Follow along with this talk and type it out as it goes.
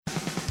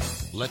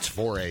Let's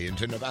foray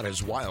into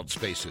Nevada's wild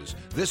spaces.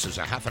 This is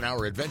a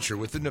half-an-hour adventure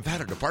with the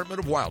Nevada Department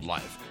of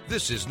Wildlife.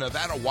 This is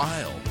Nevada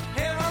Wild.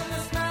 Here on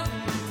this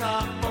mountain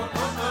top,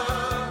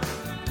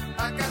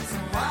 I got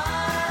some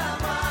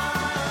wild,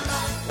 wild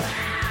life.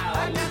 Wow.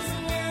 I got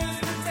some news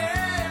to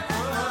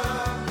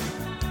tell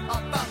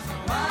about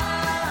some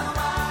wild,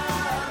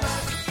 wild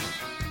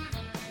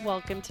life.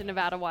 Welcome to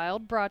Nevada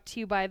Wild, brought to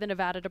you by the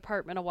Nevada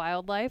Department of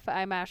Wildlife.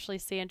 I'm Ashley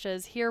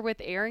Sanchez here with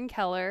Aaron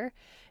Keller.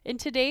 And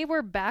today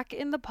we're back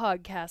in the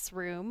podcast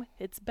room.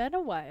 It's been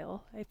a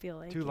while, I feel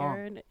like, Too long.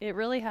 Aaron. It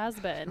really has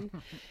been.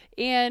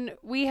 And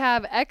we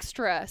have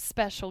extra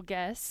special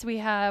guests. We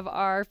have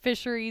our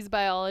fisheries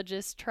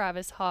biologist,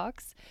 Travis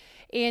Hawks,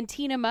 and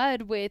Tina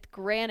Mudd with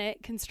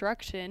Granite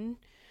Construction,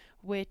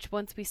 which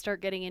once we start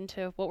getting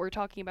into what we're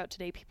talking about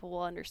today, people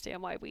will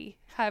understand why we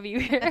have you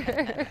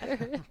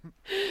here.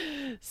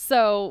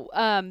 So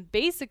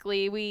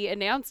basically, we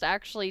announced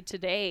actually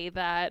today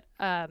that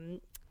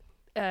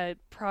a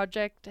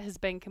project has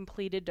been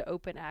completed to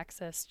open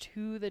access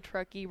to the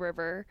Truckee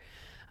River.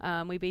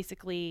 We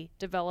basically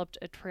developed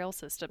a trail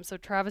system. So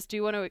Travis, do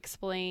you want to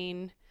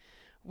explain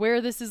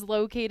where this is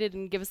located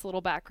and give us a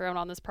little background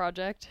on this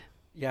project?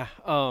 Yeah.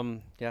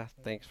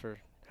 Thanks for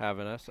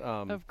having us.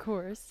 Of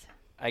course.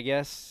 I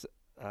guess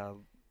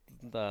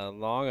the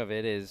long of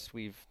it is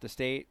the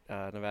state,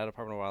 Nevada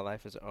Department of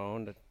Wildlife, has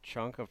owned a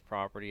chunk of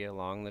property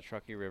along the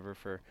Truckee River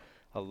for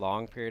a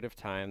long period of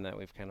time that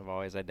we've kind of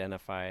always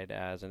identified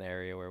as an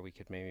area where we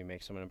could maybe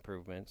make some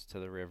improvements to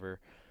the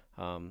river,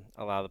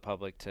 allow the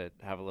public to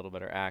have a little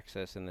better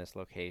access in this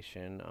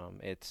location.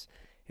 It's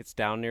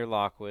down near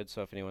Lockwood,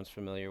 so if anyone's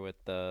familiar with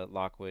the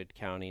Lockwood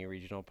County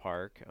Regional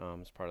Park,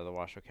 it's part of the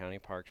Washoe County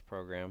Parks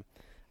program.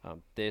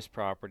 This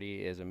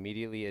property is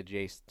immediately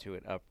adjacent to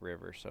it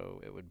upriver,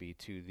 so it would be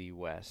to the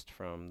west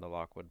from the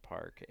Lockwood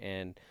Park.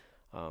 And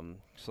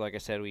so like I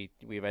said,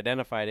 we've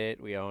identified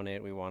it, we own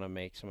it, we want to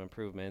make some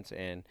improvements,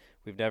 and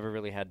we've never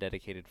really had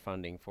dedicated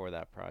funding for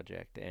that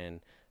project.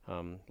 And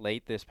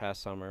late this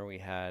past summer, I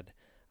had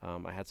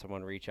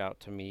someone reach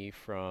out to me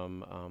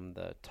from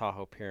the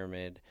Tahoe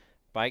Pyramid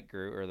Bike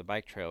Group, or the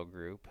Bike Trail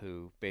Group,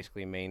 who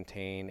basically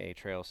maintain a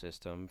trail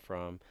system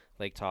from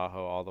Lake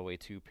Tahoe all the way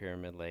to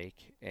Pyramid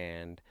Lake,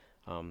 and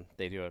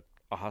they do an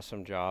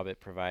awesome job. It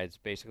provides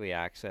basically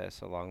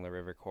access along the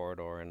river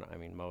corridor, and I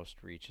mean most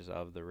reaches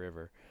of the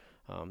river.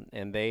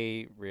 And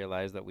they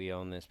realized that we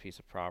own this piece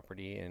of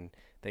property, and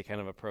they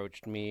kind of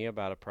approached me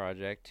about a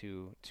project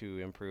to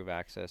improve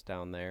access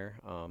down there.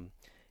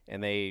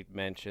 And they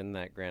mentioned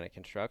that Granite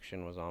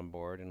Construction was on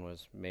board and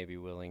was maybe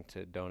willing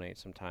to donate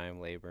some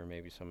time, labor,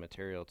 maybe some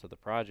material to the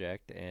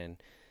project. And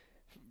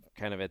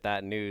kind of at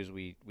that news,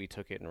 we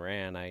took it and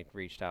ran. I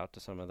reached out to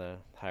some of the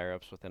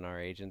higher-ups within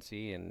our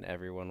agency, and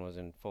everyone was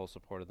in full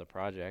support of the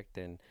project.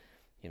 And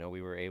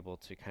we were able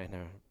to kind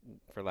of,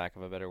 for lack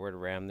of a better word,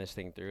 ram this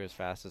thing through as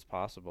fast as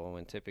possible,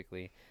 when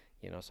typically,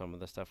 some of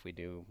the stuff we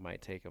do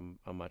might take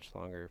a much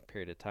longer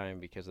period of time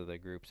because of the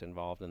groups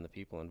involved and the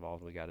people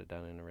involved. We got it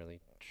done in a really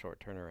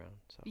short turnaround.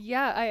 So.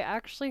 Yeah, I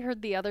actually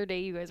heard the other day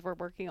you guys were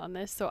working on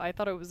this, so I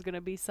thought it was going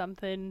to be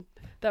something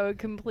that would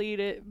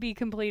be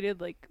completed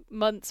like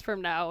months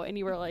from now, and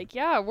you were like,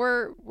 yeah,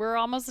 we're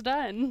almost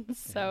done.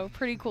 So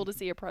pretty cool to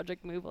see a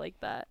project move like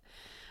that.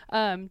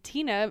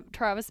 Tina,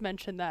 Travis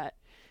mentioned that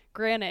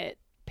Granite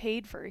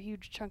paid for a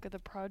huge chunk of the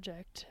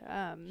project.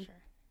 Sure.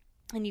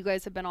 And you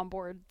guys have been on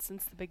board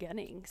since the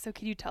beginning. So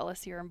can you tell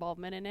us your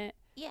involvement in it?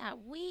 Yeah,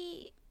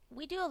 we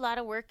do a lot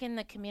of work in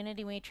the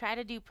community. We try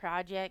to do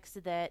projects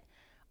that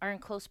are in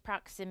close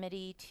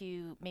proximity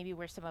to maybe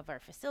where some of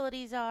our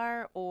facilities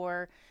are,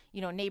 or,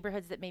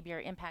 neighborhoods that maybe are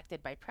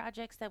impacted by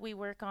projects that we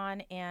work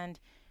on. And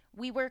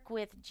we work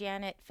with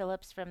Janet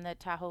Phillips from the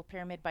Tahoe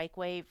Pyramid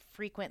Bikeway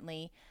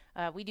frequently.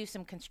 We do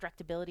some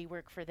constructability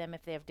work for them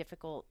if they have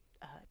difficult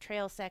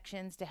trail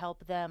sections, to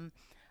help them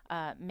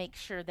make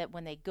sure that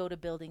when they go to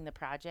building the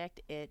project,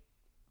 it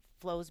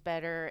flows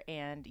better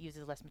and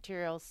uses less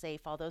materials,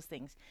 safe, all those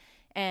things.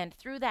 And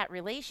through that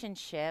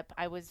relationship,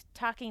 I was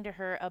talking to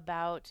her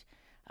about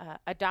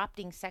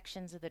adopting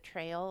sections of the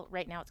trail.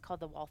 Right now it's called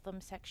the Waltham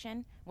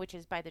section, which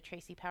is by the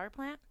Tracy Power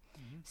Plant.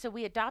 Mm-hmm. So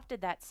we adopted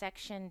that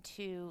section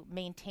to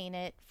maintain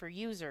it for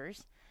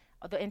users.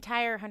 The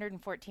entire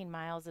 114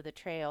 miles of the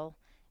trail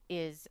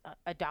is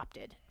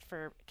adopted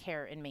for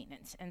care and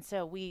maintenance. And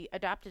so we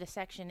adopted a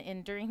section,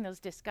 and during those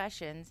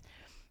discussions,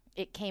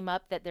 it came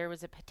up that there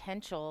was a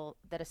potential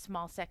that a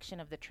small section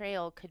of the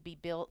trail could be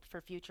built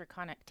for future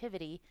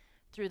connectivity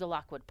through the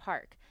Lockwood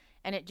Park.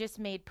 And it just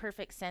made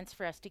perfect sense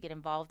for us to get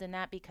involved in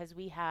that, because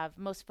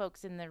most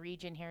folks in the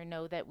region here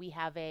know that we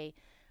have a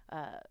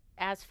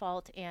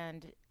asphalt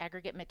and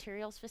aggregate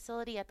materials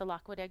facility at the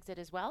Lockwood exit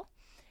as well.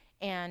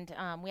 And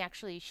we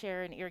actually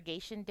share an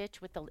irrigation ditch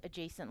with the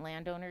adjacent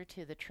landowner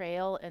to the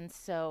trail. And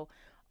so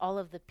all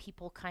of the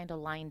people kind of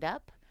lined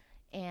up.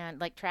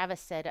 And like Travis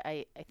said,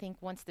 I think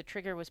once the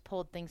trigger was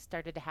pulled, things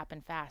started to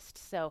happen fast.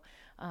 So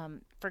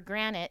for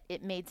Granite,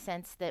 it made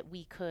sense that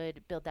we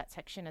could build that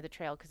section of the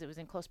trail because it was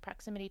in close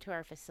proximity to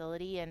our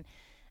facility. And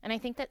I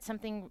think that's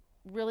something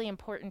really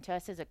important to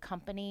us as a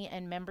company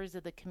and members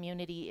of the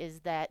community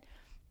is that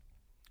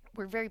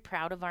we're very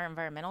proud of our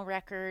environmental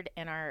record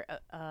and our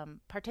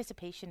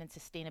participation in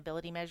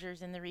sustainability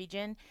measures in the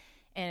region.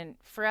 And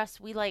for us,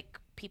 we like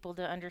people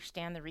to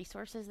understand the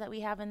resources that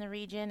we have in the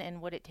region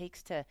and what it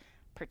takes to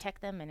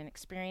protect them and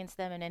experience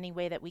them in any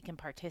way that we can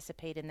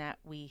participate in that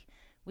we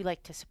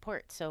like to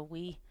support. So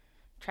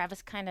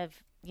Travis kind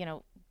of,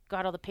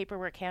 got all the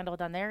paperwork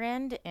handled on their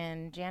end,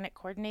 and Janet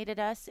coordinated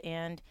us,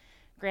 and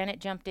Granite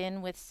jumped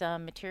in with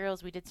some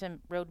materials. We did some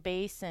road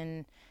base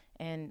and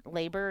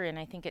labor, and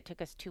I think it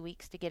took us 2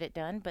 weeks to get it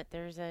done, but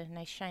there's a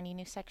nice shiny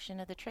new section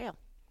of the trail.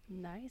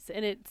 Nice.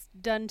 And it's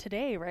done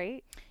today,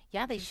 right?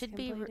 Yeah, they Just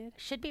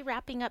should be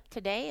wrapping up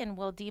today, and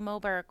we'll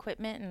demob our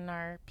equipment and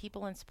our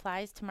people and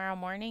supplies tomorrow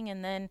morning,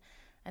 and then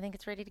I think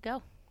it's ready to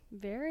go.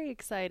 Very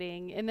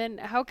exciting. And then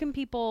how can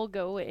people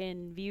go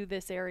and view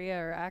this area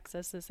or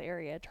access this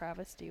area?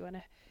 Travis, do you want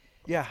to?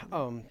 Yeah,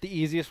 the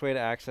easiest way to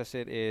access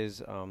it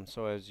is,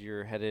 so as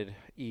you're headed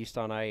east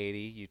on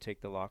I-80, you take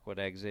the Lockwood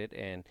exit,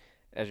 and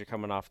as you're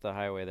coming off the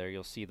highway there,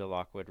 you'll see the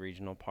Lockwood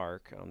Regional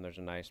Park. There's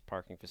a nice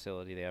parking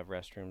facility. They have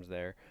restrooms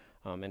there.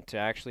 And to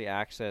actually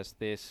access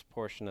this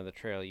portion of the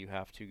trail, you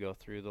have to go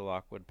through the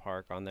Lockwood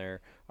Park on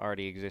their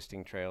already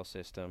existing trail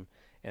system.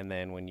 And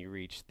then when you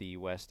reach the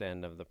west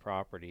end of the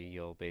property,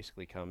 you'll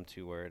basically come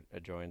to where it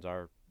adjoins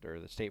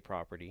the state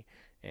property,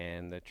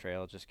 and the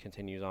trail just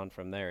continues on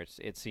from there.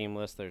 It's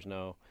seamless. There's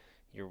no,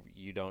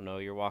 you don't know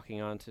you're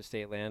walking onto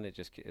state land. It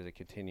just is a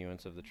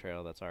continuance of the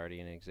trail that's already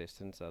in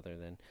existence, other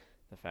than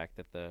the fact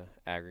that the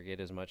aggregate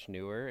is much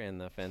newer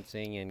and the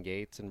fencing and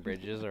gates and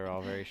bridges are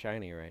all very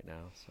shiny right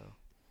now. So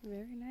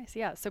Very nice.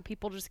 Yeah. So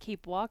people just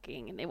keep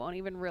walking and they won't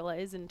even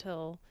realize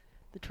until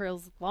the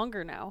trail's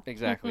longer now.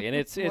 exactly, and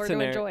it's More an to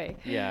area. enjoy.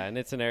 Yeah, and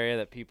it's an area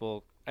that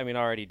people,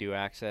 already do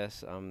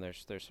access.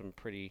 There's some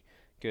pretty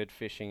good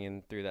fishing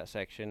in through that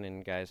section,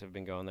 and guys have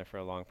been going there for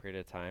a long period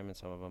of time, and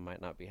some of them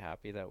might not be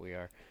happy that we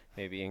are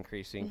maybe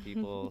increasing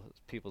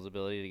people's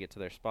ability to get to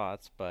their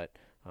spots, but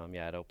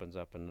it opens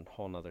up a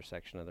whole nother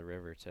section of the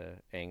river to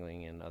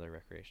angling and other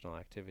recreational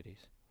activities.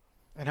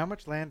 And how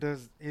much land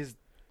is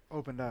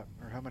opened up,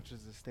 or how much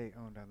is the state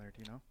owned down there?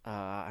 Do you know?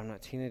 I'm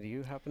not, Tina, do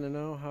you happen to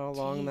know how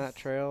long that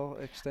trail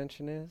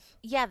extension is?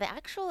 Yeah, the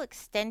actual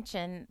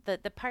extension, the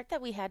part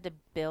that we had to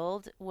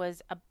build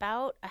was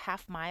about a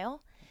half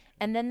mile.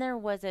 And then there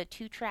was a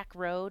 2-track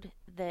road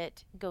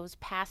that goes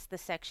past the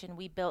section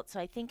we built. So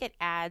I think it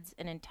adds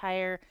an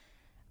entire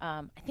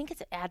half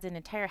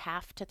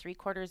to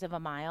 3/4 of a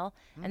mile.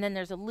 And then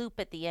there's a loop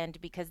at the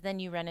end, because then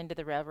you run into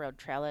the railroad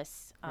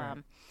trellis. Right.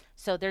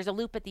 So there's a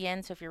loop at the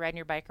end. So if you're riding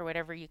your bike or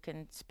whatever, you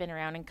can spin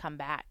around and come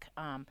back.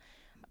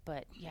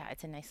 But yeah,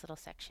 it's a nice little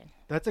section.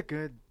 That's a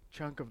good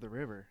chunk of the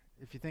river.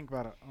 If you think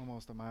about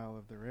almost a mile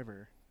of the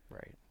river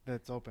Right.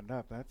 that's opened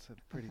up, that's a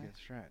pretty good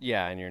stretch.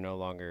 Yeah, and you're no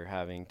longer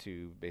having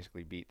to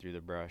basically beat through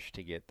the brush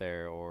to get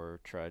there or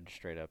trudge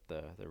straight up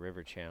the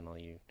river channel.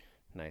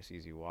 Nice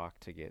easy walk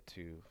to get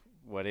to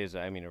what is,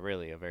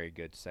 really a very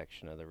good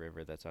section of the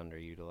river that's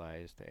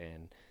underutilized,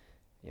 and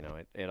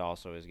it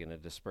also is going to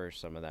disperse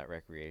some of that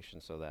recreation,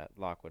 so that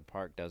Lockwood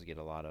Park does get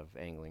a lot of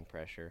angling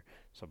pressure.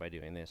 So by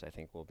doing this, I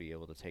think we'll be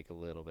able to take a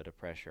little bit of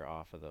pressure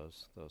off of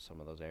some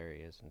of those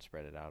areas and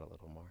spread it out a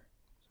little more.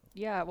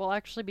 Yeah, it will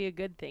actually be a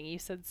good thing. You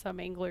said some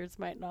anglers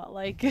might not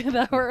like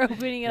that we're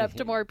opening it up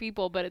to more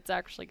people, but it's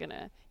actually going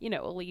to,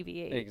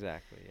 alleviate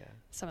Exactly, yeah.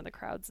 some of the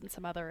crowds in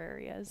some other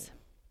areas.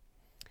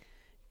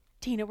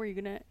 Tina, were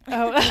you going to?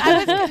 Oh,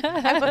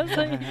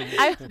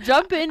 I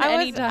jump in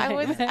anytime.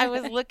 I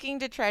was looking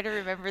to try to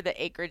remember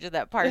the acreage of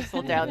that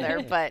parcel down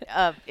there, but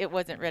it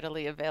wasn't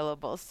readily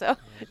available. So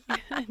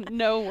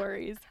No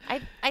worries.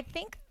 I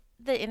think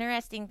the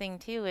interesting thing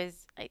too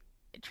is,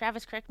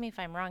 Travis, correct me if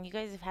I'm wrong, you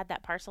guys have had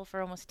that parcel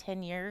for almost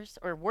 10 years,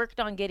 or worked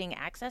on getting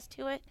access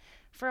to it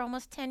for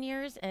almost 10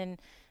 years.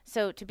 And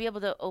so to be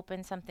able to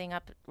open something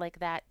up like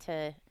that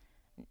to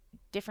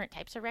different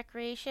types of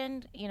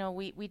recreation,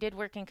 we did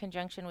work in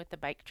conjunction with the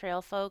bike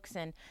trail folks,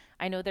 and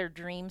I know their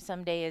dream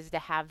someday is to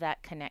have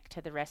that connect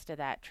to the rest of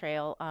that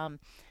trail.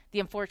 The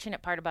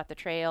unfortunate part about the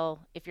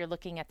trail, if you're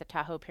looking at the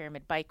Tahoe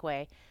Pyramid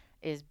Bikeway,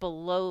 is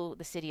below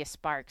the city of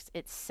Sparks.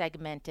 It's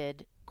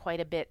segmented quite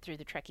a bit through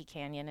the Truckee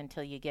Canyon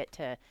until you get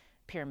to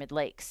Pyramid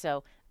Lake.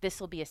 So this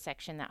will be a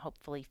section that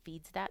hopefully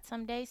feeds that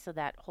someday, so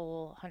that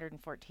whole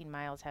 114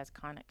 miles has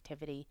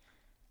connectivity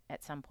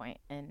at some point.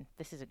 And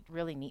this is a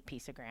really neat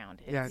piece of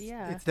ground.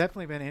 It's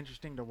definitely been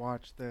interesting to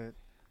watch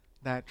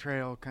that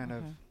trail kind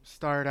of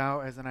start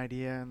out as an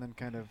idea and then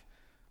kind of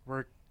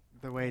work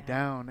the way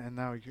down, and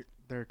now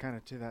they're kind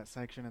of to that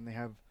section, and they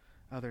have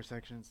other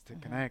sections to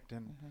connect.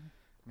 And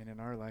in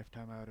our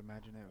lifetime, I would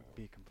imagine it would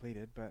be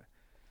completed, but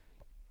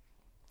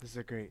this is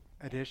a great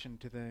addition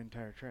to the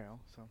entire trail.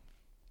 So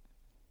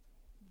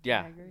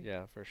Yeah, I agree.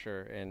 yeah, for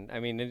sure. And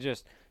it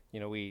just,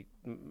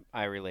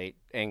 I relate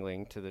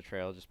angling to the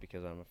trail just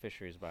because I'm a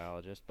fisheries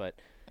biologist,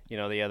 but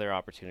the other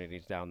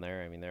opportunities down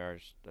there, there are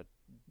a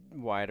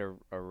wide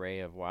array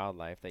of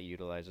wildlife that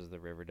utilizes the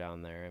river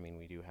down there.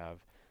 We do have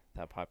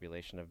that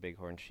population of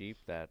bighorn sheep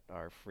that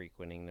are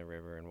frequenting the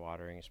river and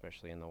watering,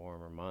 especially in the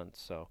warmer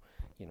months. So,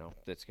 you know,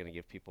 that's going to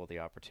give people the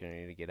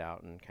opportunity to get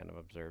out and kind of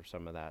observe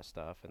some of that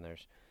stuff. And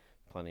there's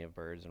plenty of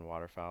birds and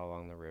waterfowl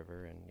along the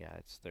river, and yeah,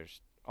 there's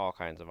all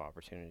kinds of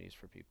opportunities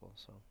for people.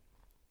 So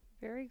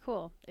Very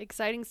cool.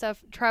 Exciting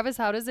stuff. Travis,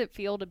 how does it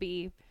feel to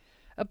be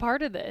a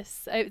part of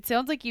this? It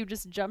sounds like you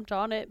just jumped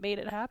on it, made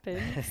it happen.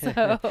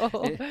 So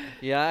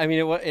yeah, I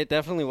mean, it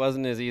definitely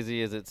wasn't as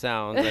easy as it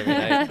sounds. I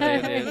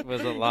mean, it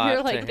was a lot.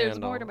 You're like, to there's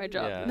handle. more to my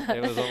job Yeah, than that.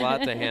 it was a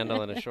lot to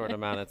handle in a short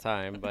amount of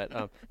time.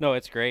 But no,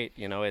 it's great.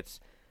 You know,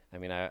 I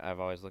mean,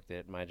 I've always looked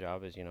at my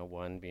job as, you know,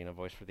 one, being a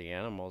voice for the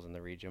animals in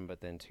the region, but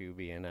then two,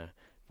 being a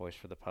voice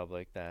for the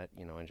public that,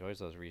 you know, enjoys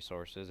those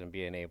resources, and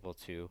being able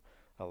to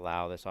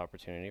allow this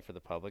opportunity for the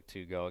public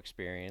to go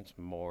experience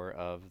more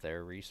of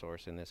their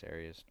resource in this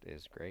area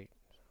is great.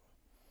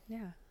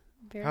 yeah.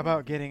 Very How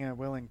about getting a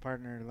willing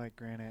partner like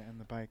Granite and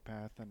the bike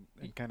path and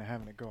kind of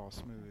having it go all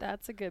smooth?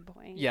 That's a good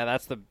point. Yeah,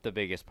 that's the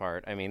biggest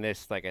part. I mean,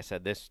 this, like I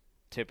said, this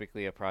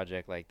typically a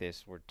project like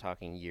this, we're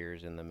talking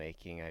years in the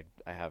making. I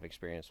have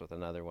experience with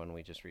another one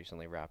we just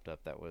recently wrapped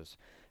up that was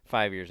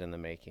 5 years in the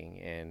making.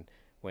 And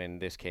when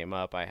this came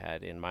up, I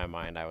had in my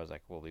mind, I was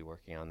like, we'll be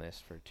working on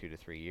this for 2 to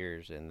 3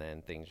 years. And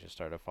then things just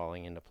started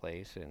falling into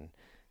place, and,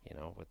 you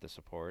know, with the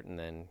support, and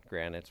then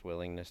Granite's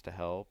willingness to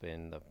help,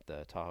 and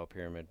the Tahoe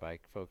Pyramid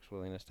Bike folks'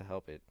 willingness to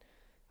help,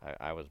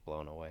 I was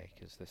blown away,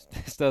 because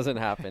this doesn't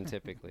happen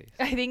typically.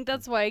 I think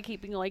that's why I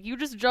keep being like, you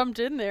just jumped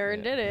in there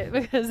and Yeah. did it,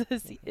 because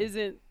this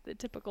isn't the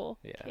typical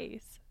Yeah.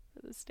 case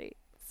for the state.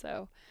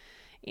 So,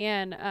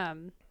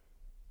 and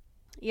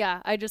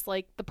yeah, I just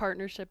like the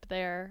partnership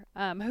there.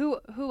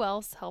 Who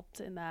else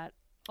helped in that?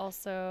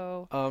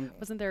 Also,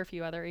 wasn't there a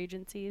few other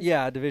agencies?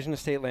 Yeah, Division of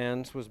State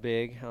Lands was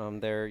big.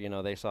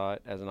 They saw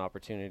it as an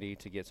opportunity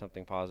to get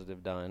something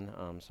positive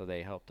done. So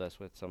they helped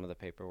us with some of the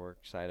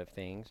paperwork side of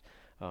things.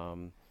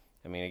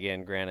 I mean,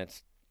 again,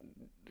 Granite's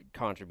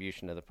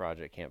contribution to the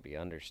project can't be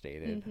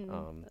understated.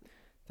 Mhm.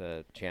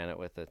 The Janet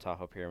with the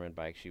Tahoe Pyramid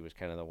Bike, she was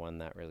kind of the one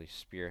that really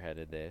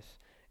spearheaded this.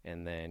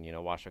 And then, you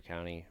know, Washoe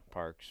County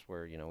Parks,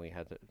 where, you know, we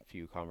had a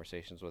few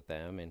conversations with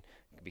them, and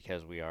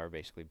because we are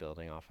basically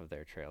building off of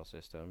their trail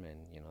system,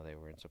 and, you know, they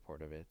were in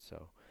support of it.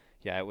 So,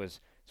 yeah,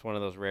 it's one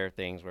of those rare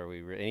things where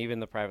and even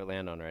the private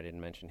landowner, I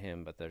didn't mention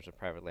him, but there's a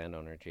private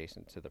landowner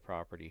adjacent to the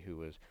property who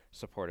was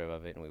supportive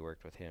of it, and we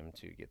worked with him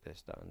to get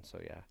this done.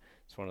 So, yeah,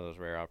 it's one of those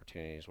rare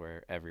opportunities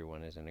where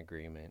everyone is in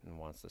agreement and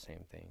wants the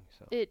same thing.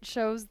 So It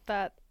shows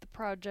that the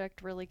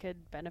project really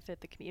could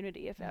benefit the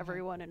community if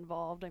everyone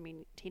involved, I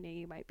mean, Tina,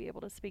 you might be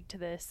able to speak to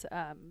this,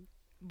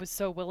 was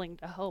so willing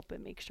to help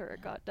and make sure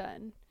it got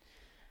done.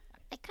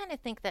 I kind of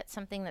think that's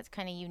something that's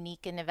kind of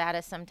unique in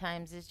Nevada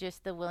sometimes, is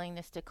just the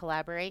willingness to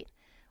collaborate.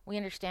 We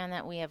understand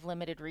that we have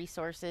limited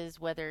resources,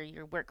 whether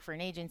you work for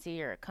an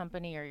agency or a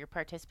company or you're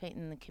participating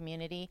in the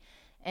community.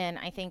 And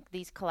I think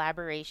these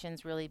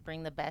collaborations really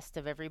bring the best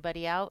of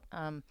everybody out.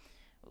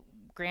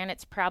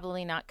 Granite's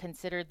probably not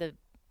considered the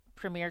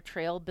premier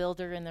trail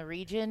builder in the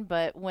region,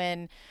 but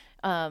when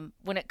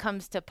it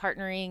comes to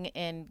partnering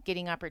and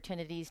getting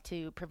opportunities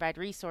to provide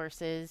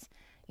resources,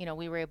 you know,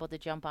 we were able to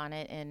jump on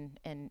it,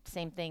 and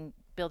same thing,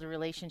 build a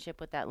relationship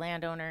with that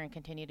landowner and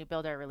continue to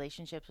build our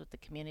relationships with the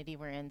community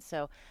we're in.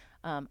 So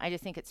I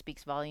just think it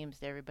speaks volumes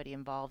to everybody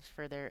involved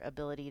for their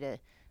ability to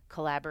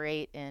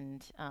collaborate,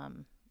 and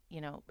you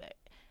know,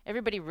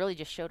 everybody really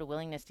just showed a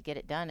willingness to get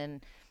it done.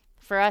 And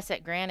for us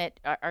at Granite,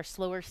 our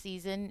slower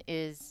season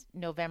is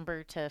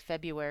November to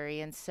February,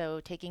 and so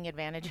taking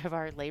advantage of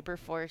our labor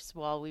force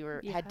while we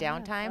had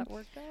downtime That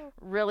worked out.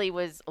 really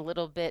was a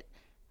little bit.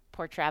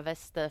 Poor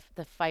Travis, the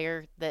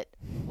fire that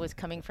was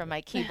coming from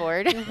my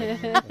keyboard.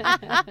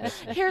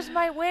 Here's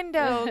my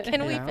window.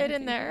 Can we Yeah. fit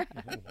in there?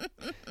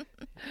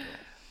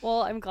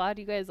 Well, I'm glad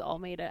you guys all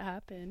made it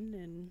happen,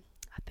 and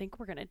I think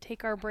we're going to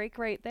take our break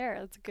right there.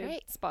 That's a good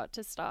Great. spot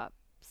to stop.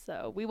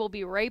 So we will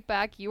be right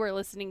back. You are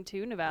listening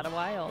to Nevada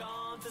Wild.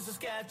 Gone to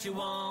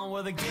Saskatchewan,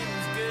 where the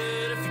getting's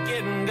good. If you're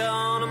getting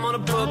gone, I'm gonna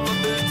put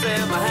my boots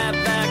and my hat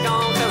back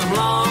on, 'cause I'm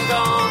long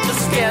gone to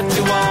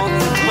Saskatchewan.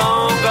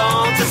 Long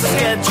gone to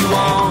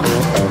Saskatchewan.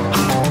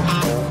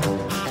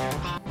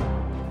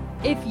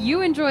 If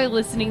you enjoy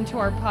listening to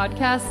our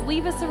podcast,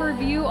 leave us a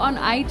review on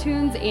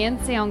iTunes and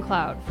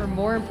SoundCloud. For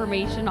more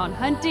information on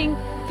hunting,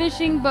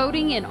 fishing,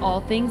 boating, and all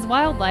things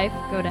wildlife,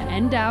 go to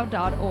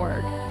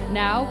ndow.org.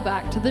 Now,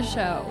 back to the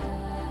show.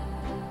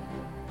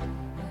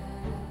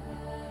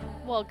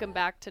 Welcome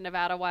back to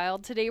Nevada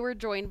Wild. Today we're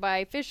joined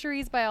by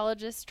fisheries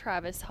biologist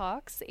Travis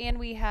Hawks, and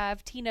we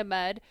have Tina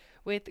Mudd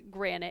with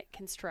Granite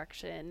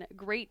Construction.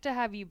 Great to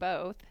have you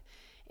both.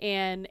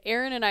 And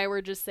Aaron and I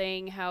were just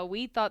saying how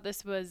we thought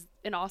this was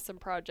an awesome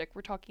project.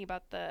 We're talking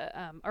about the,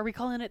 are we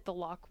calling it the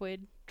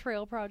Lockwood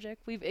Trail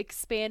project? We've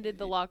expanded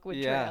the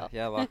Lockwood Trail.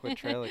 Yeah, Lockwood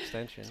Trail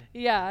extension.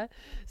 Yeah.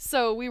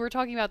 So we were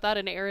talking about that,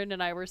 and Aaron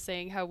and I were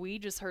saying how we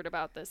just heard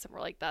about this, and we're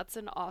like, that's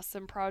an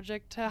awesome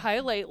project to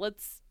highlight.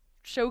 Let's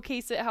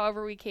showcase it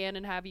however we can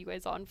and have you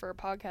guys on for a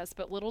podcast.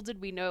 But little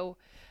did we know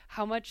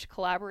how much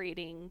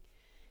collaborating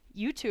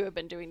you two have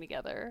been doing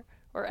together,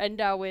 or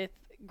NDOW with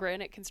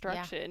Granite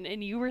Construction,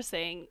 and you were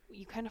saying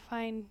you kind of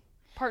find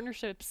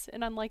partnerships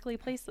in unlikely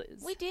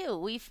places. We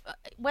do.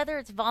 Whether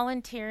it's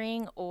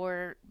volunteering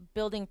or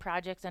building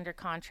projects under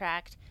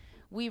contract,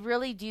 we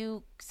really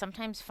do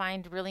sometimes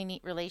find really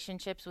neat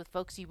relationships with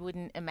folks you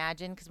wouldn't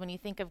imagine. Because when you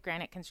think of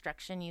Granite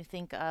Construction, you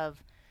think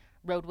of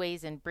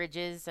roadways and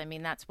bridges. I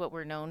mean, that's what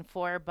we're known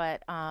for.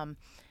 But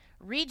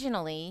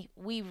regionally,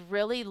 we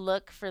really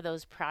look for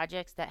those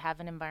projects that have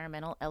an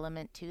environmental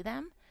element to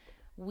them.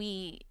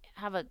 We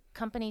have a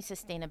company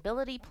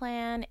sustainability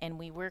plan, and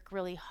we work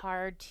really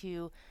hard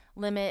to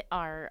limit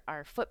our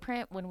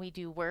footprint when we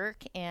do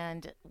work.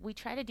 And we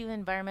try to do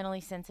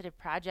environmentally sensitive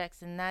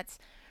projects, and that's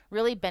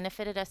really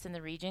benefited us in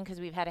the region because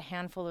we've had a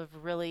handful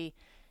of really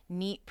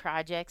neat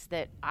projects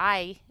that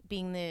I,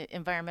 being the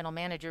environmental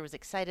manager, was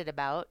excited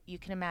about. You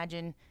can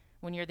imagine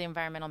when you're the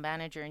environmental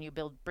manager and you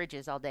build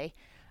bridges all day,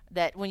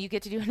 that when you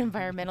get to do an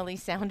environmentally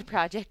sound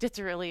project, it's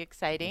really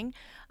exciting.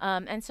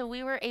 And so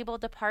we were able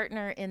to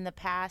partner in the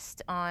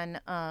past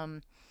on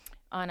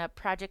a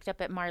project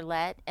up at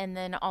Marlette. And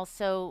then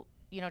also,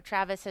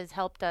 Travis has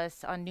helped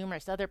us on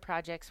numerous other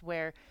projects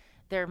where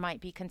there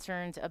might be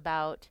concerns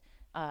about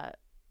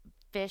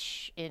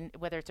fish, in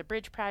whether it's a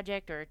bridge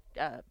project or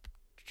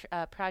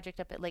a project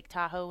up at Lake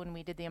Tahoe when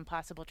we did the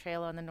Impossible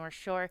Trail on the North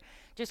Shore.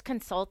 Just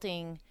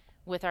consulting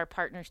with our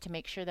partners to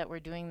make sure that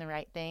we're doing the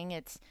right thing.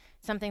 It's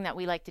something that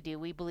we like to do.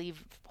 We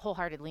believe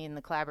wholeheartedly in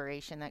the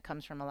collaboration that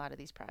comes from a lot of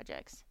these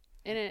projects.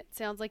 And it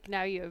sounds like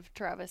now you have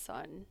Travis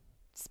on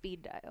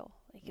speed dial.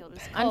 Like you'll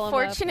just call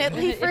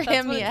unfortunately him up. for If that's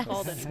him, what it's yes.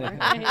 called anymore.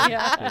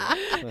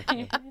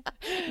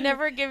 Yeah.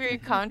 Never give your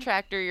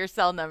contractor your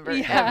cell number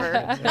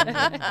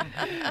ever.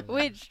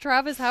 Which,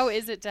 Travis, how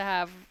is it to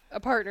have a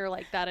partner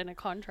like that in a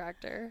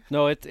contractor?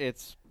 No,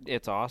 it's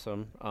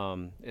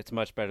awesome. It's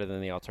much better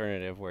than the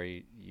alternative where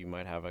you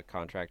might have a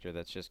contractor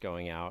that's just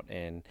going out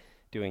and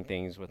doing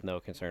things with no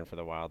concern for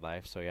the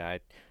wildlife. So yeah,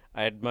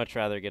 I'd much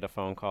rather get a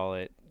phone call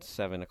at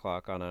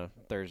 7:00 on a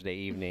Thursday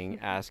evening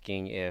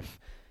asking if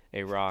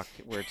a rock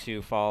were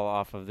to fall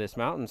off of this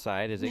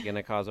mountainside, is it going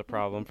to cause a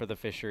problem for the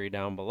fishery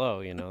down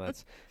below?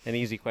 That's an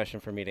easy question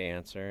for me to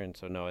answer. And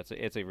so no,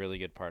 it's a really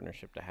good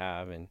partnership to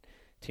have. And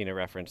Tina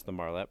referenced the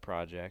Marlette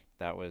project.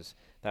 That was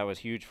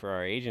huge for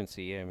our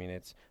agency. I mean,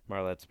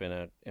 Marlette's been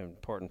an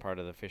important part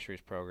of the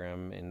fisheries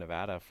program in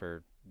Nevada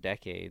for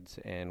decades,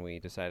 and we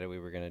decided we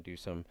were going to do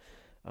some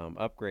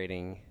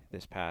upgrading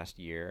this past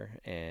year,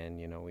 and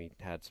we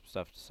had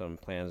some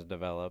plans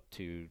developed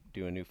to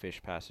do a new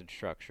fish passage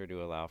structure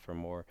to allow for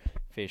more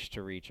fish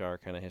to reach our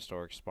kind of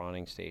historic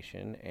spawning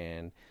station,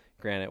 and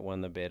Granite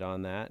won the bid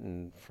on that.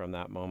 And from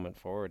that moment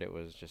forward, it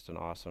was just an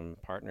awesome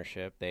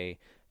partnership. They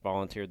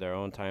volunteered their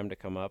own time to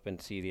come up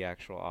and see the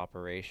actual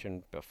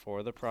operation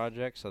before the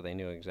project, so they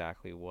knew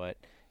exactly what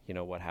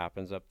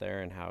happens up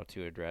there and how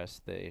to address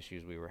the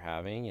issues we were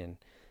having. And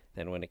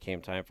then when it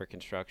came time for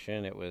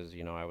construction, it was,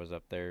 I was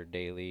up there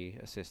daily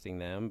assisting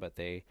them, but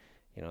they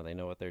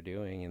know what they're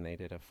doing, and they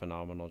did a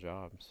phenomenal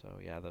job. So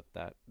yeah,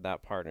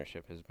 that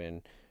partnership has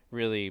been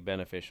really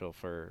beneficial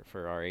for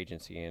our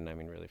agency, and I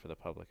mean really for the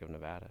public of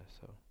Nevada.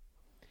 So.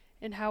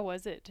 And how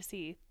was it to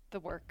see the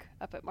work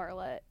up at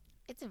Marlette?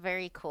 It's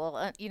very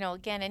cool.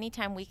 Again,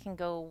 anytime we can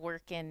go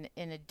work in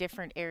a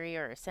different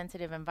area or a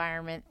sensitive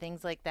environment,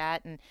 things like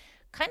that, and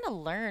kind of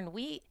learn.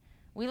 We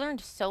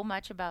learned so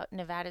much about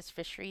Nevada's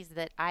fisheries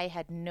that I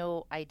had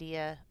no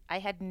idea. I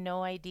had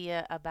no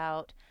idea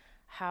about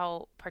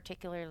how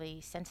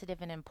particularly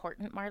sensitive and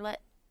important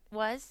Marlette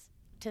was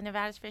to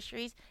Nevada's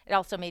fisheries. It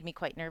also made me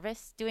quite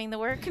nervous doing the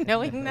work,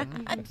 knowing that.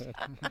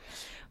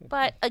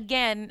 But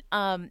again,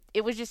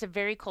 it was just a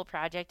very cool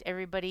project.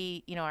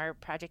 Everybody, our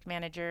project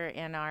manager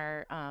and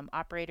our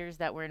operators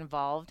that were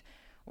involved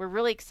were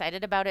really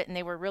excited about it, and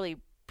they were really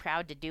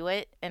proud to do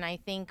it. And I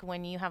think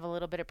when you have a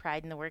little bit of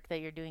pride in the work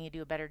that you're doing, you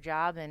do a better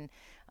job. And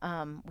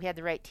we had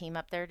the right team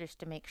up there just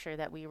to make sure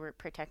that we were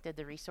protected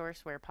the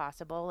resource where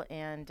possible.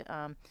 And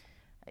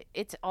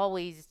it's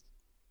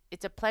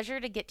a pleasure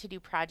to get to do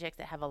projects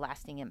that have a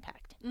lasting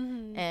impact.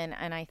 Mm-hmm.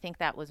 And I think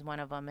that was one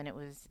of them, and it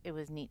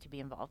was neat to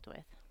be involved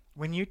with.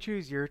 When you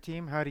choose your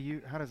team, how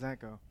does that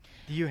go?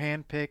 Do you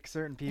handpick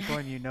certain people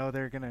and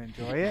they're going to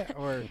enjoy it,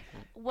 or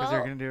because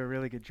they're going to do a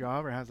really good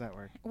job, or how's that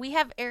work? We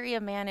have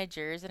area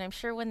managers, and I'm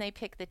sure when they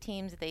pick the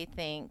teams, they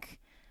think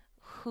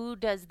who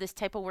does this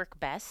type of work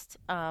best.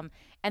 And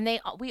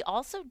we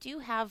also do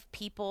have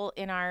people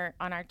on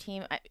our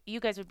team.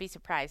 You guys would be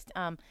surprised.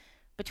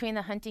 Between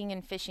the hunting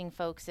and fishing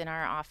folks in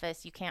our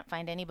office, you can't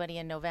find anybody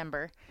in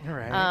November.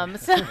 Right.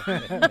 So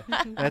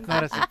that's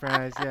not a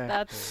surprise.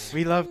 Yeah,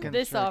 we love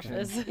construction.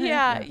 This office.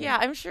 yeah.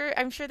 I'm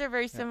sure they're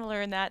very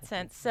similar in that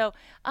sense. So,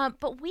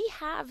 but we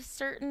have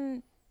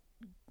certain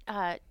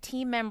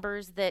team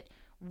members that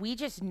we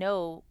just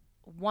know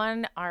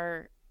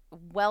are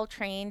well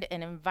trained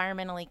and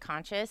environmentally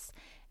conscious,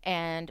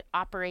 and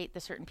operate the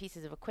certain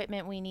pieces of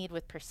equipment we need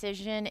with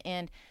precision.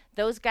 And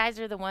those guys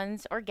are the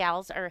ones, or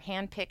gals, are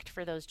handpicked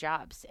for those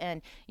jobs.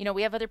 And,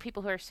 we have other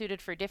people who are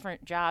suited for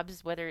different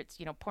jobs, whether it's,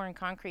 pouring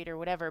concrete or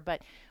whatever.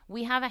 But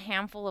we have a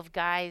handful of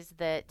guys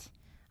that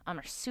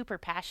are super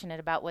passionate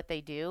about what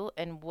they do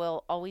and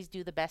will always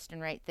do the best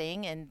and right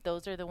thing. And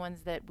those are the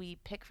ones that we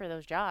pick for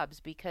those jobs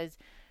because,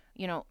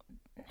 you know,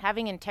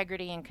 having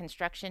integrity in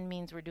construction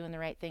means we're doing the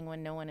right thing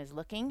when no one is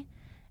looking.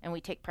 And we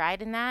take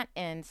pride in that.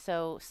 And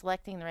so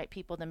selecting the right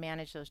people to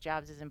manage those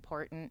jobs is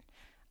important.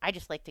 I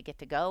just like to get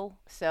to go.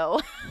 So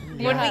when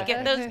we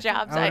get those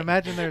jobs, I would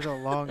imagine there's a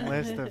long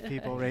list of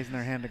people raising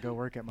their hand to go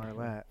work at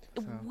Marlette.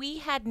 So. We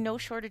had no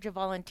shortage of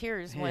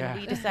volunteers when Yeah.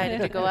 we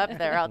decided to go up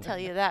there. I'll tell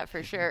you that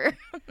for sure.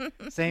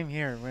 Same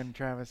here when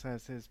Travis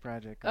has his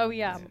project. Oh on.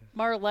 yeah,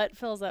 Marlette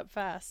fills up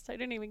fast. I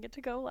didn't even get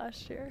to go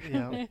last year.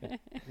 Yeah.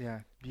 Yeah,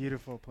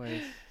 beautiful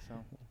place.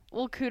 So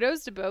Well,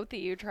 kudos to both of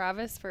you,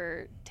 Travis,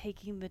 for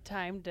taking the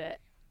time to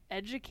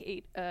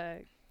educate a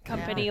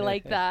company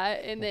like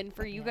that, and then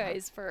for you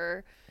guys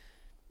for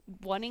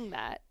wanting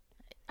that.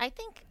 I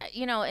think,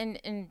 you know,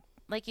 and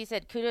like you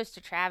said, kudos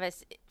to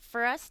Travis.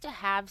 For us to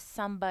have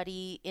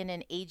somebody in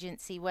an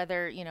agency,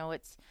 whether, you know,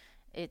 it's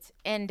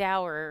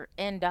NDOW or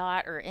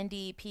NDOT or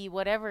NDEP,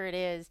 whatever it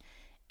is,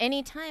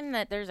 anytime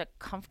that there's a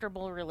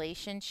comfortable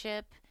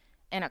relationship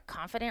and a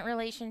confident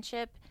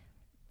relationship,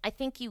 I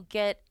think you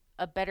get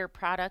a better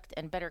product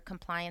and better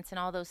compliance and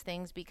all those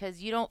things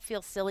because you don't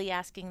feel silly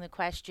asking the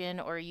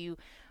question or you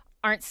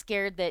aren't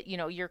scared that, you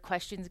know, your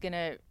question's going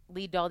to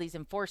lead to all these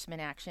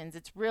enforcement actions.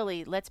 It's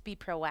really, let's be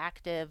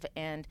proactive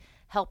and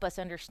help us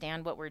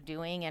understand what we're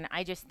doing. And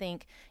I just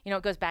think, you know,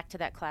 it goes back to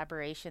that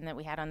collaboration that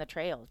we had on the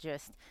trail.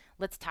 Just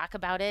let's talk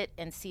about it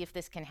and see if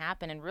this can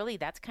happen. And really,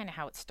 that's kind of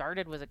how it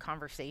started, was a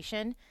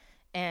conversation.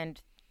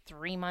 And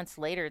 3 months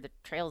later, the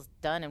trail's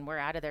done and we're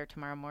out of there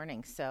tomorrow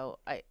morning. So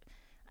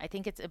I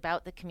think it's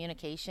about the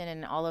communication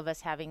and all of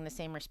us having the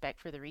same respect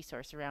for the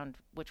resource around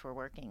which we're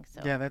working.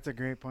 So yeah, that's a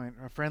great point.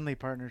 A friendly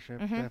partnership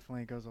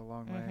definitely goes a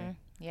long way.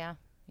 Yeah,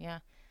 yeah.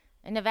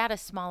 And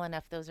Nevada's small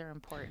enough; those are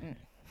important.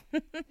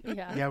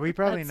 Yeah. Yeah, we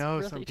probably That's know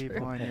really some true.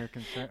 people on your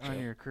on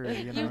your crew.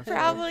 You know, You so,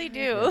 probably do.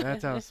 yeah,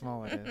 that's how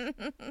small it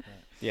is.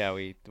 Yeah,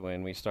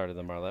 when we started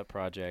the Marlette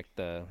project,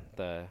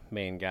 the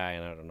main guy,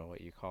 and I don't know what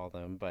you call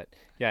them, but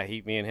yeah,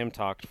 me and him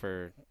talked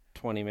for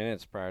 20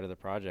 minutes prior to the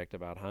project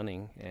about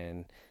hunting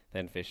and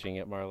then fishing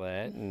at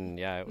Marlette, and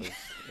yeah, it was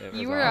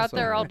You were out awesome.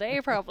 there all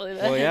day probably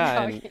then. Well,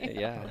 yeah, and talking.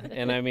 yeah,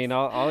 and I mean,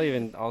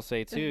 I'll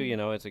say too, you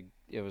know,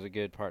 it was a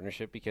good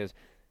partnership because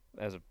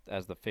as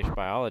the fish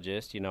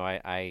biologist, you know,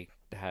 I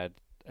had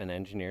an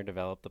engineer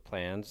develop the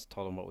plans,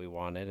 told him what we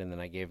wanted, and then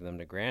I gave them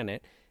to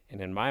Granite,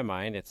 and in my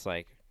mind, it's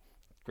like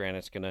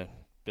Granite's gonna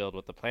build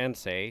what the plans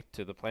say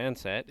to the plan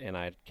set, and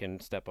I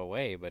can step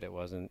away, but it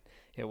wasn't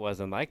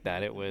like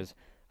that. It was,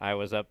 I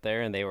was up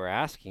there and they were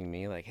asking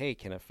me like, "Hey,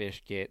 can a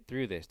fish get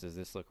through this? Does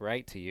this look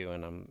right to you?"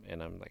 And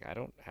I'm like,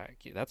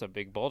 that's a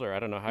big boulder. I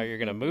don't know how you're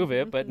going to move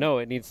it, but no,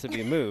 it needs to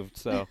be moved.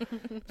 So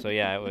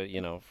yeah, it was,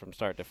 you know, from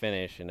start to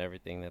finish, and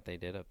everything that they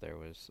did up there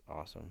was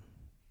awesome.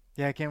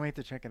 Yeah, I can't wait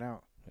to check it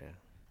out. Yeah.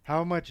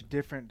 How much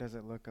different does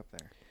it look up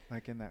there,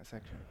 like in that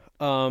section?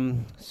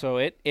 So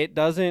it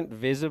doesn't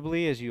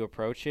visibly, as you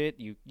approach it,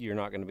 you're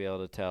not going to be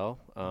able to tell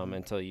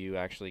until you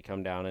actually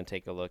come down and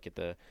take a look at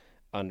the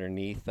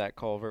underneath that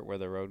culvert where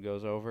the road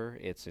goes over.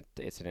 It's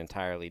an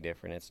entirely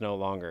different. It's no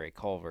longer a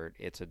culvert.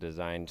 It's a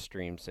designed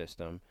stream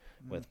system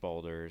with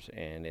boulders,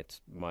 and it's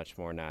much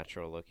more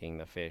natural looking.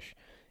 The fish,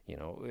 you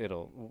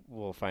know,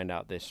 we'll find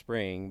out this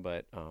spring,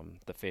 but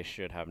the fish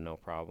should have no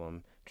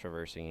problem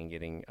traversing and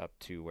getting up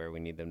to where we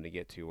need them to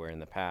get to, where in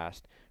the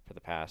past, for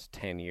the past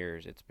 10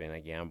 years, it's been a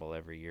gamble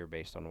every year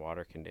based on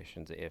water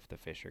conditions if the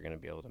fish are going to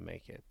be able to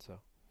make it. So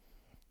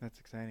That's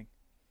exciting.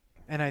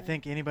 And I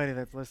think anybody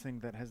that's listening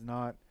that has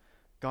not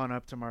gone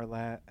up to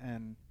Marlette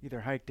and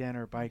either hiked in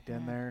or biked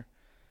in there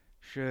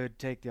should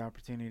take the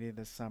opportunity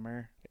this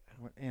summer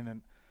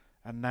in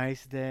a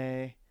nice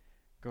day.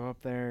 Go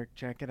up there,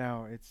 check it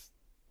out. It's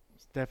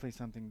definitely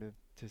something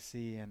to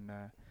see. And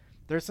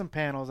there's some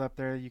panels up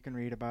there. You can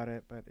read about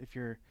it. But if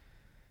you're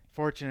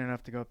fortunate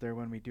enough to go up there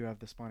when we do have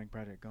the spawning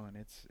project going,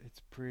 it's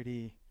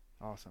pretty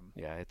awesome.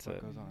 yeah, it's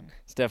what goes on.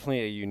 It's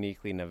definitely a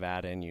uniquely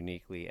Nevada and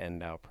uniquely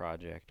NDOW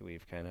project.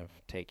 We've kind of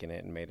taken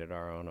it and made it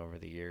our own over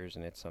the years,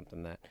 and it's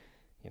something that,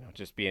 you know,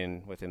 just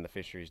being within the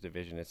fisheries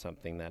division, it's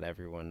something that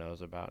everyone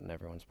knows about and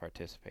everyone's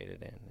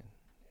participated in.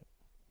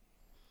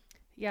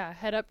 Yeah,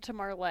 head up to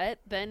Marlette,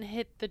 then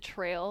hit the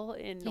trail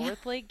in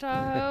North Lake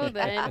Tahoe.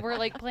 Then we're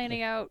like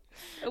planning out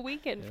a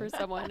weekend for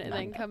someone, and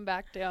then come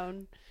back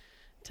down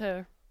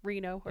to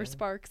Reno or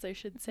Sparks, I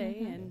should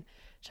say, and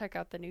check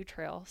out the new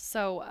trail.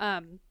 So,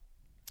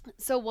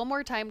 so one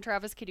more time,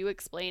 Travis, could you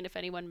explain, if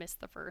anyone missed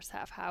the first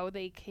half, how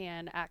they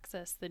can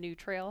access the new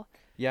trail?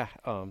 Yeah,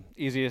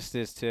 easiest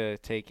is to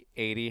take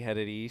 80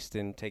 headed east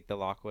and take the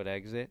Lockwood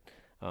exit.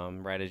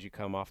 Right as you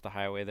come off the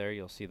highway there,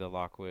 you'll see the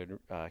Lockwood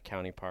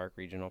County Park,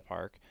 Regional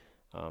Park.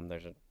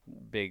 There's a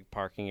big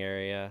parking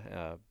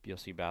area. You'll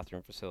see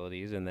bathroom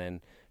facilities. And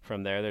then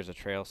from there, there's a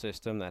trail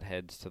system that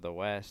heads to the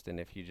west. And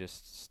if you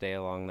just stay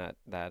along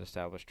that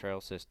established trail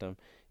system,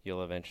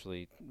 you'll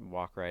eventually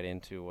walk right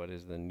into what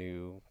is the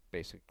new,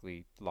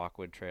 basically,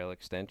 Lockwood Trail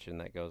extension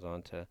that goes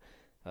on to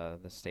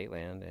the state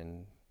land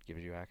and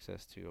gives you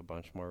access to a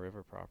bunch more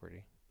river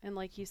property. And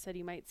like you said,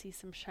 you might see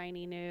some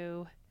shiny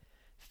new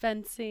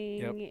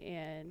fencing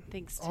and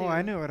things too. Oh,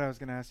 I knew what I was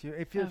going to ask you.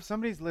 If, Oh. if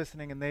somebody's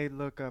listening and they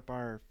look up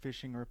our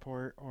fishing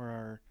report or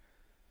our,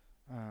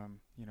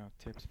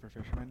 tips for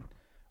fishermen,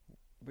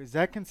 is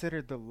that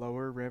considered the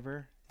lower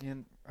river?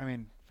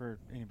 For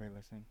anybody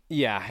listening.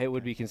 Yeah, it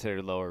would be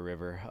considered lower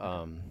river.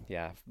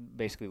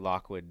 Basically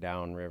Lockwood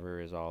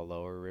downriver is all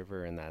lower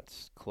river, and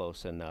that's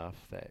close enough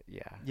that,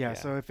 Yeah,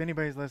 so if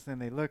anybody's listening,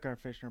 they look our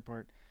fishing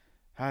report,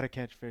 how to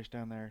catch fish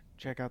down there,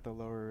 check out the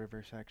lower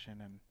river section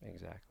and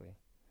Exactly.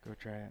 go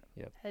try it.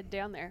 Yep. Head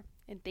down there.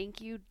 And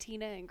thank you,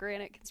 Tina and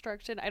Granite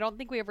Construction. I don't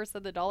think we ever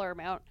said the dollar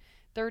amount.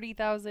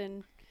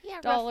 $30,000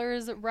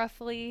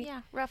 roughly.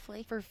 Yeah,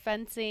 roughly. For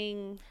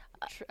fencing,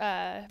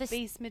 this-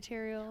 base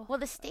material. Well,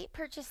 the state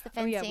purchased the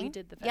Oh, fencing. yeah, we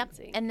did the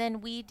fencing. Yep. And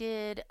then we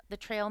did the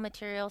trail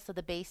material, so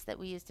the base that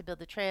we used to build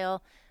the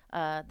trail,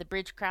 the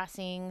bridge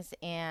crossings,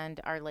 and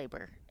our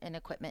labor and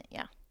equipment.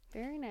 Yeah.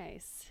 Very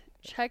nice.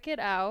 Check it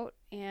out.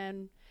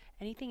 And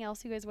anything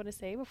else you guys want to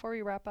say before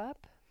we wrap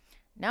up?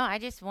 No, I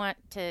just want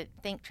to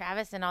thank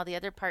Travis and all the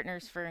other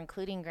partners for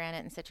including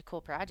Granite in such a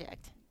cool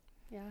project.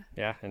 Yeah.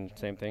 Yeah, and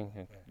same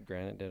thing.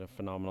 Granite did a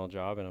phenomenal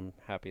job, and I'm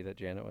happy that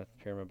Janet with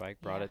Pyramid Bike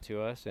brought it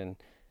to us, and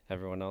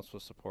everyone else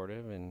was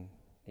supportive, and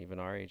even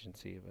our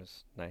agency. It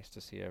was nice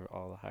to see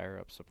all the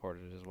higher-ups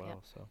supported as well. Yep.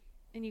 So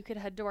And you could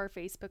head to our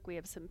Facebook. We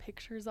have some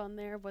pictures on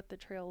there of what the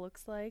trail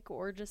looks like,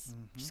 or just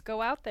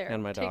go out there.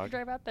 And my Take a dog.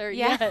 drive out there.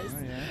 Yeah. Yes. Oh,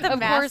 yeah. Of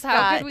course, how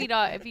mascot. could we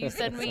not? If you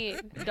send me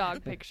a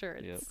dog picture,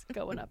 Yep. it's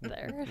going up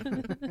there.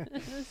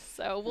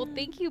 So, well,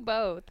 thank you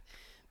both.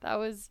 That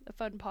was a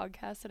fun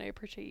podcast, and I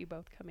appreciate you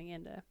both coming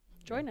in to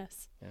join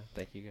us. yeah,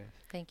 thank you guys.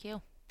 Thank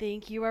you.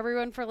 Thank you,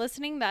 everyone, for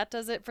listening. That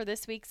does it for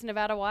this week's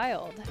Nevada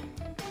Wild.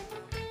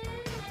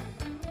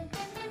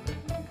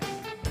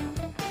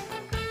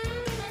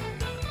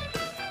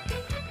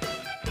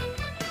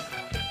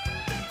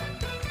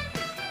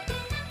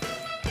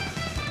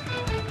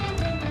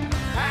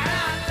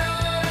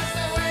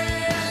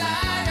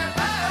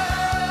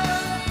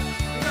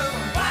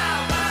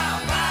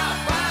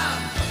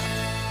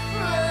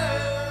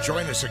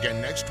 Join us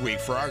again next week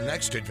for our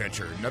next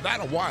adventure,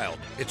 Nevada Wild.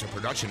 It's a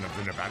production of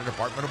the Nevada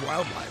Department of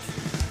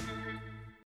Wildlife.